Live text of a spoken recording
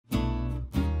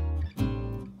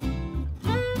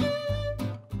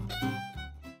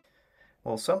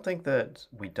Well, something that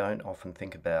we don't often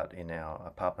think about in our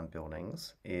apartment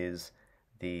buildings is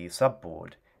the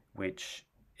subboard, which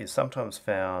is sometimes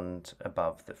found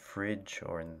above the fridge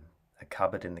or in a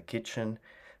cupboard in the kitchen.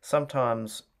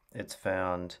 Sometimes it's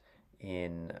found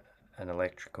in an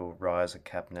electrical riser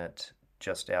cabinet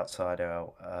just outside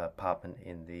our apartment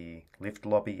in the lift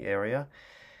lobby area.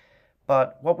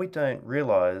 But what we don't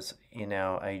realize in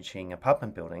our aging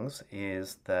apartment buildings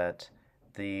is that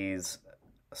these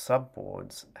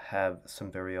subboards have some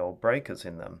very old breakers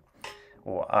in them,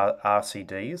 or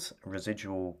RCDs,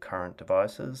 residual current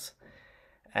devices,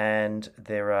 and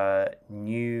there are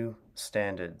new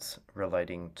standards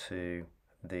relating to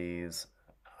these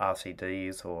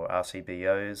RCDs or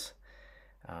RCBOs.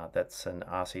 That's an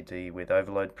RCD with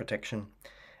overload protection.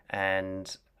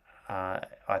 And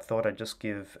I thought I'd just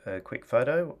give a quick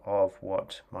photo of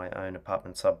what my own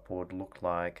apartment subboard looked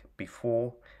like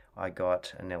before I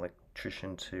got an electrician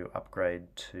to upgrade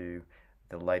to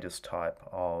the latest type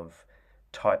of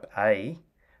Type A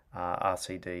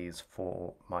RCDs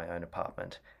for my own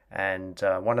apartment. And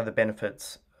one of the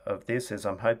benefits of this is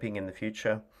I'm hoping in the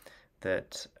future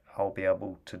that I'll be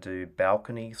able to do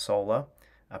balcony solar,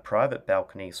 a private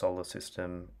balcony solar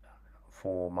system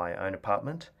for my own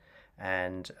apartment,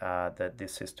 and that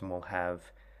this system will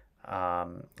have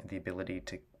the ability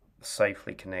to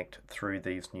safely connect through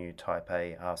these new Type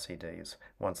A RCDs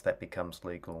once that becomes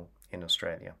legal in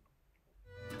Australia.